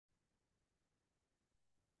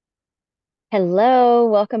Hello,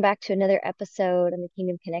 welcome back to another episode on the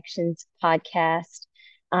Kingdom Connections podcast.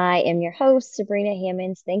 I am your host, Sabrina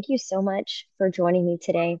Hammonds. Thank you so much for joining me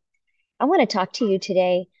today. I want to talk to you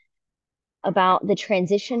today about the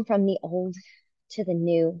transition from the old to the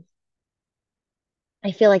new.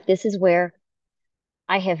 I feel like this is where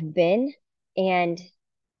I have been, and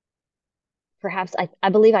perhaps I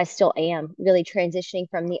believe I still am really transitioning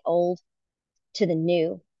from the old to the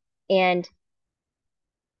new. And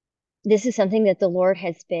this is something that the Lord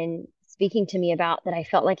has been speaking to me about that I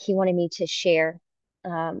felt like He wanted me to share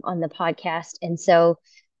on the podcast. And so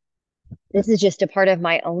this is just a part of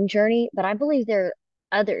my own journey, but I believe there are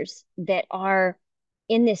others that are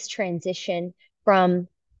in this transition from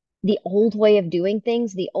the old way of doing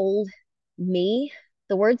things, the old me.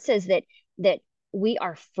 The word says that we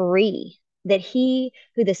are free, that he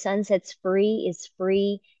who the Son sets free is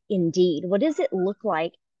free indeed. What does it look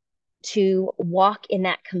like to walk in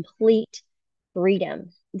that complete freedom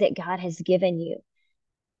that God has given you?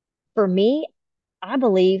 For me, I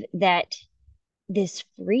believe that this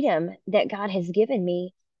freedom that God has given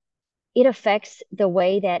me, it affects the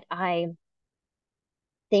way that I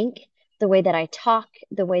think, the way that I talk,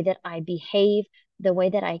 the way that I behave, the way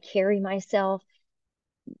that I carry myself.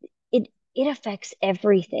 It affects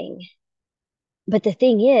everything. But the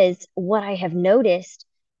thing is, what I have noticed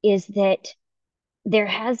is that there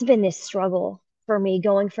has been this struggle for me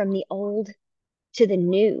going from the old to the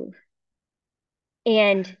new.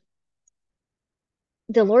 And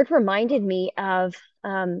the Lord reminded me of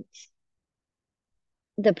the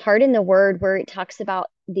part in the word where it talks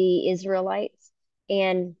about the Israelites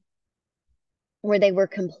and where they were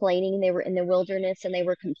complaining. They were in the wilderness and they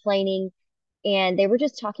were complaining, and they were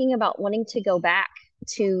just talking about wanting to to go back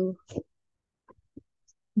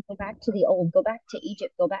to the old, go back to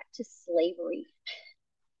Egypt, go back to slavery.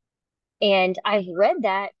 And I've read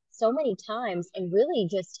that so many times and really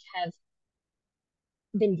just have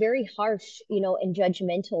been very harsh, and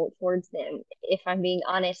judgmental towards them, if I'm being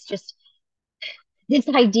honest. Just this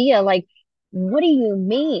idea, like, what do you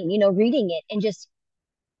mean? Reading it and just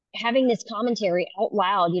having this commentary out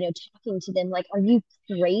loud, talking to them like, are you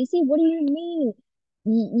crazy? What do you mean?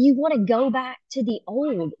 You want to go back to the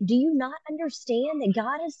old? Do you not understand that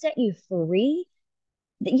God has set you free?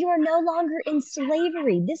 That you are no longer in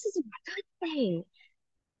slavery. This is a good thing.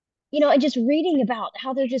 And just reading about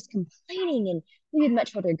how they're just complaining and we would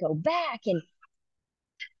much rather go back. And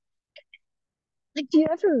like, do you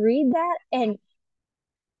ever read that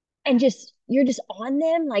and just you're just on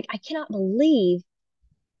them? Like, I cannot believe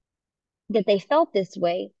that they felt this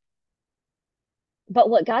way. But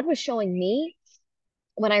what God was showing me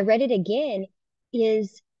when I read it again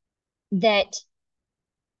is that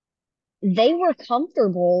they were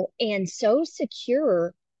comfortable and so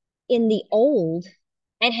secure in the old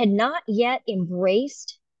and had not yet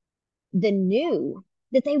embraced the new,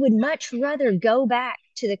 that they would much rather go back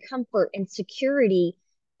to the comfort and security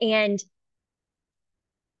and,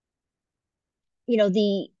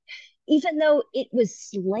 the even though it was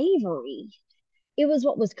slavery, it was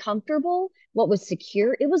what was comfortable, what was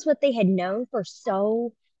secure, it was what they had known for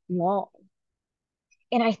so long.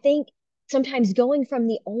 And I think sometimes going from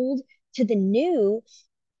the old to the new,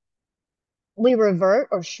 we revert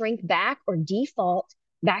or shrink back or default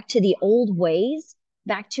back to the old ways,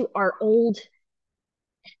 back to our old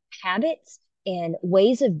habits and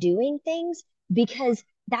ways of doing things, because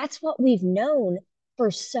that's what we've known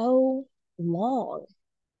for so long.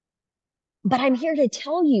 But I'm here to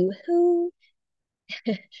tell you who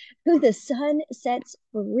the Son sets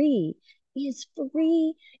free is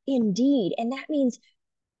free indeed. And that means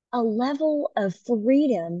a level of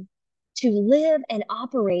freedom to live and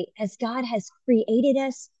operate as God has created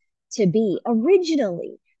us to be.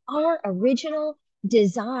 Originally, our original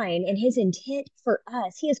design and his intent for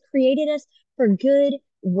us, he has created us for good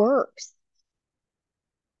works,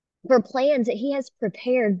 for plans that he has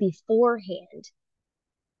prepared beforehand.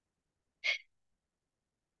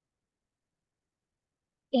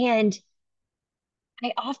 And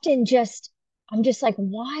I'm just like,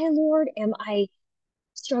 why, Lord, am I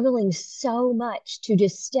struggling so much to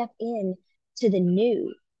just step in to the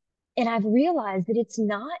new? And I've realized that it's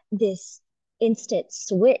not this instant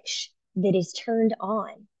switch that is turned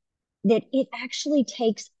on, that it actually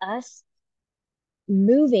takes us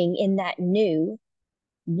moving in that new,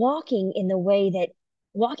 walking in the way that,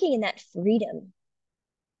 walking in that freedom,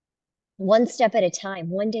 one step at a time,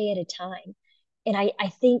 one day at a time. And I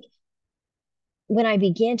think when I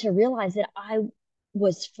began to realize that I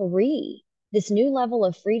was free, this new level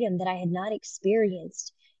of freedom that I had not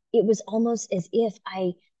experienced, it was almost as if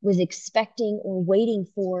I was expecting or waiting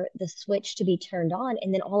for the switch to be turned on.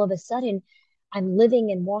 And then all of a sudden, I'm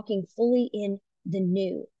living and walking fully in the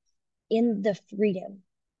new, in the freedom.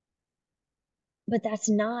 But that's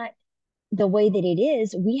not the way that it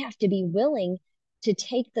is. We have to be willing to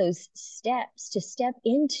take those steps, to step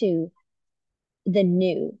into the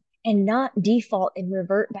new and not default and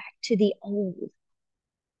revert back to the old.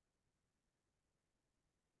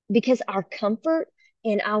 Because our comfort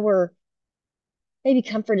and our, maybe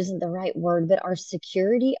comfort isn't the right word, but our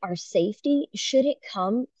security, our safety shouldn't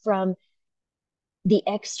come from the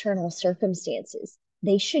external circumstances.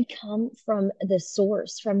 They should come from the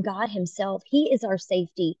source, from God Himself. He is our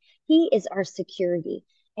safety, He is our security.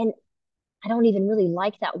 And I don't even really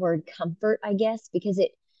like that word comfort, I guess, because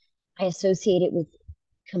I associate it with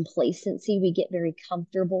complacency. We get very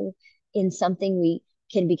comfortable in something. We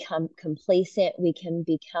can become complacent. We can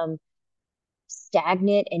become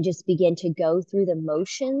stagnant and just begin to go through the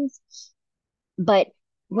motions. But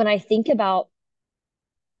when I think about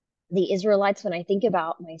the Israelites, when I think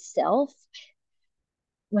about myself,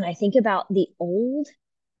 when I think about the old,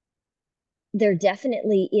 there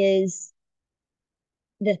definitely is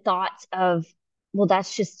the thoughts of, well,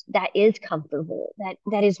 that is comfortable.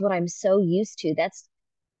 That is what I'm so used to. That's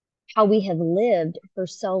how we have lived for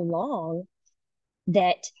so long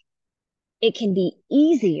that it can be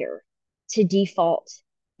easier to default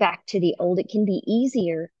back to the old. It can be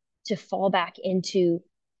easier to fall back into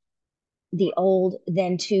the old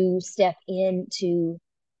than to step into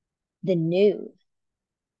the new.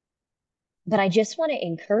 But I just want to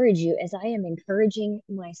encourage you, as I am encouraging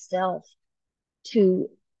myself, to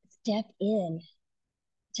step in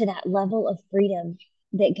to that level of freedom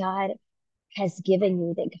that God has given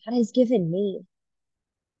you, that God has given me.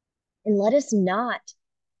 And let us not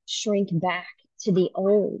shrink back to the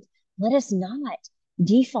old. Let us not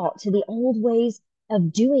default to the old ways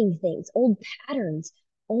of doing things, old patterns,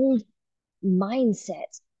 old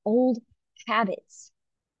mindsets, old habits,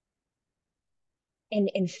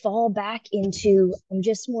 and fall back into, I'm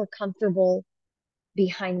just more comfortable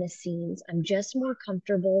behind the scenes. I'm just more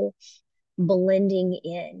comfortable blending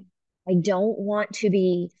in. I don't want to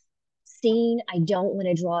be seen. I don't want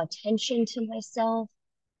to draw attention to myself.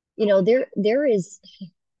 There is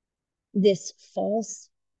this false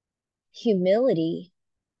humility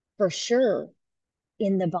for sure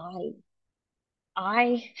in the body.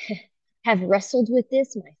 I have wrestled with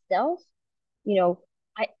this myself. You know,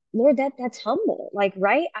 I Lord, that's humble. Like,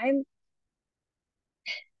 right? I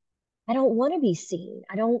don't want to be seen.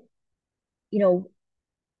 You know,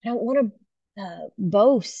 I don't want to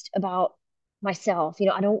boast about myself.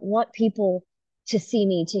 I don't want people to see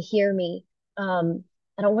me, to hear me. I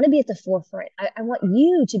don't want to be at the forefront. I want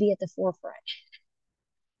you to be at the forefront.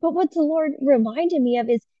 But what the Lord reminded me of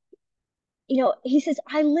is, He says,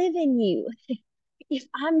 I live in you. If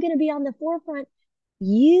I'm going to be on the forefront,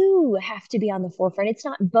 you have to be on the forefront. It's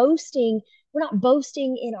not boasting. We're not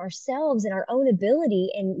boasting in ourselves and our own ability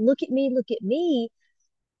and look at me, look at me.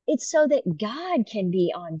 It's so that God can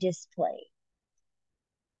be on display.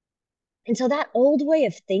 And so that old way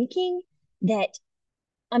of thinking that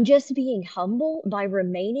I'm just being humble by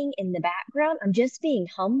remaining in the background, I'm just being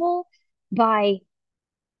humble by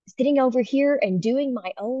sitting over here and doing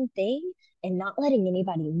my own thing and not letting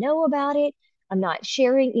anybody know about it. I'm not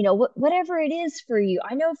sharing, whatever it is for you.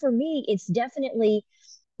 I know for me, it's definitely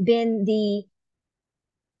been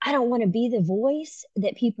I don't want to be the voice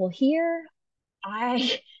that people hear.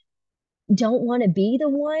 I don't want to be the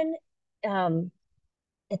one um,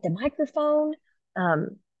 at the microphone.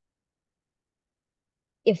 Um,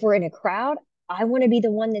 if we're in a crowd, I want to be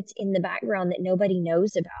the one that's in the background that nobody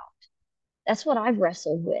knows about. That's what I've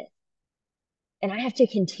wrestled with. And I have to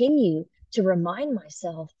continue to remind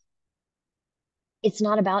myself it's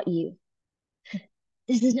not about you.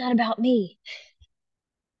 This is not about me.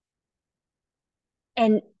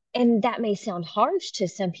 And and that may sound harsh to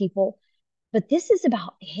some people, but this is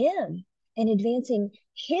about him and advancing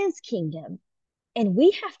his kingdom. And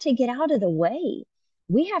we have to get out of the way.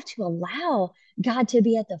 We have to allow God to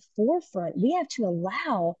be at the forefront. We have to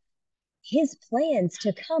allow his plans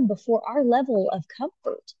to come before our level of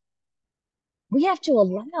comfort. We have to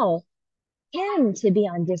allow him to be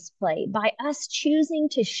on display by us choosing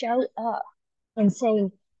to show up and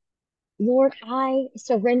saying, Lord, I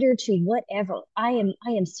surrender to whatever. I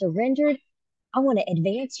am surrendered. I want to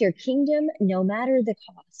advance your kingdom no matter the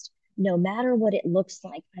cost, no matter what it looks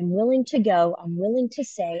like. I'm willing to go. I'm willing to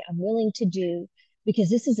say, I'm willing to do, because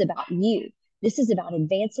this is about you. This is about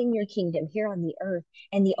advancing your kingdom here on the earth.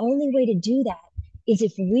 And the only way to do that is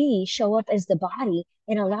if we show up as the body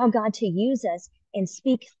and allow God to use us and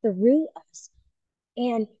speak through us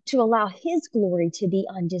and to allow his glory to be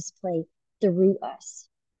on display through us.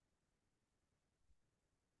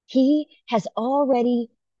 He has already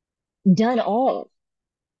done all,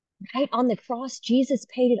 right? On the cross, Jesus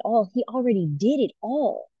paid it all. He already did it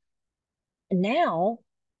all. Now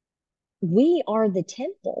we are the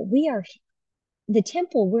temple. We are the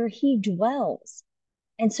temple where he dwells.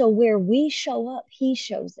 And so where we show up, he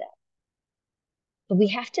shows up. But we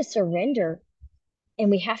have to surrender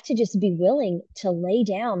and we have to just be willing to lay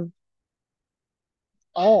down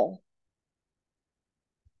all.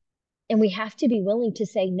 And we have to be willing to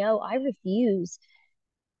say, no, I refuse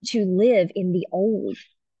to live in the old.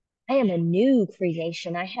 I am a new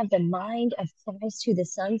creation. I have the mind of Christ, who the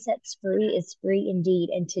Son sets free is free indeed.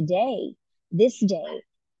 And today, this day,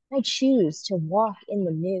 I choose to walk in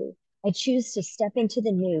the new. I choose to step into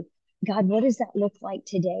the new. God, what does that look like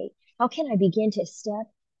today? How can I begin to step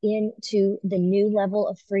into the new level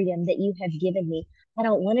of freedom that you have given me? I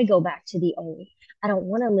don't want to go back to the old. I don't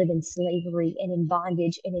want to live in slavery and in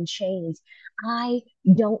bondage and in chains. I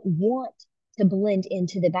don't want to blend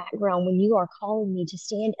into the background when you are calling me to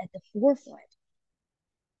stand at the forefront.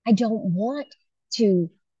 I don't want to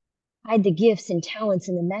hide the gifts and talents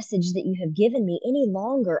and the message that you have given me any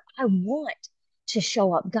longer. I want to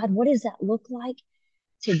show up. God, what does that look like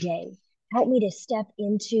today? Help me to step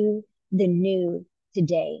into the new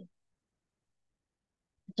today.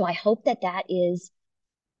 So I hope that that is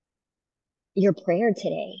your prayer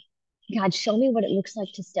today. God, show me what it looks like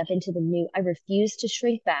to step into the new. I refuse to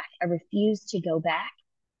shrink back. I refuse to go back,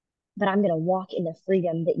 but I'm going to walk in the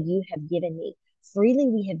freedom that you have given me. Freely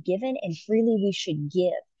we have given and freely we should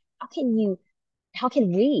give. How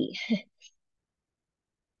can we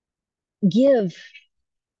give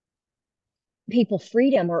people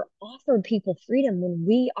freedom or offer people freedom when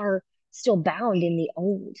we are still bound in the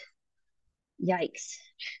old? Yikes.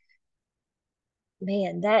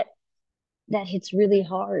 Man, that hits really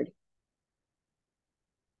hard.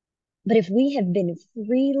 But if we have been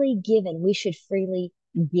freely given, we should freely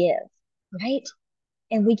give, right?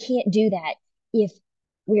 And we can't do that if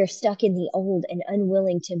we are stuck in the old and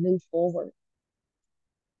unwilling to move forward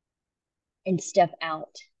and step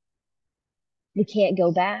out. We can't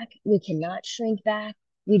go back. We cannot shrink back.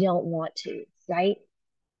 We don't want to, right?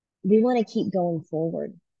 We want to keep going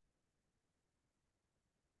forward.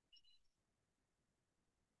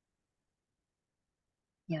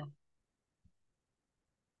 Yeah.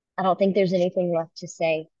 I don't think there's anything left to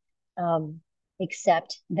say, um,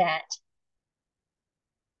 except that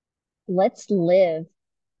let's live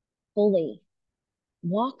fully,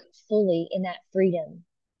 walk fully in that freedom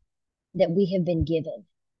that we have been given,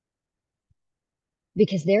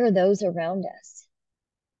 because there are those around us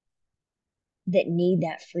that need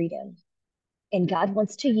that freedom. And God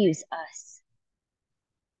wants to use us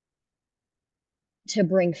to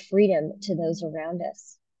bring freedom to those around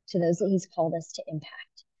us, to those that He's called us to impact.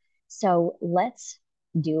 So let's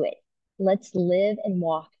do it. Let's live and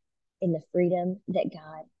walk in the freedom that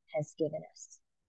God has given us.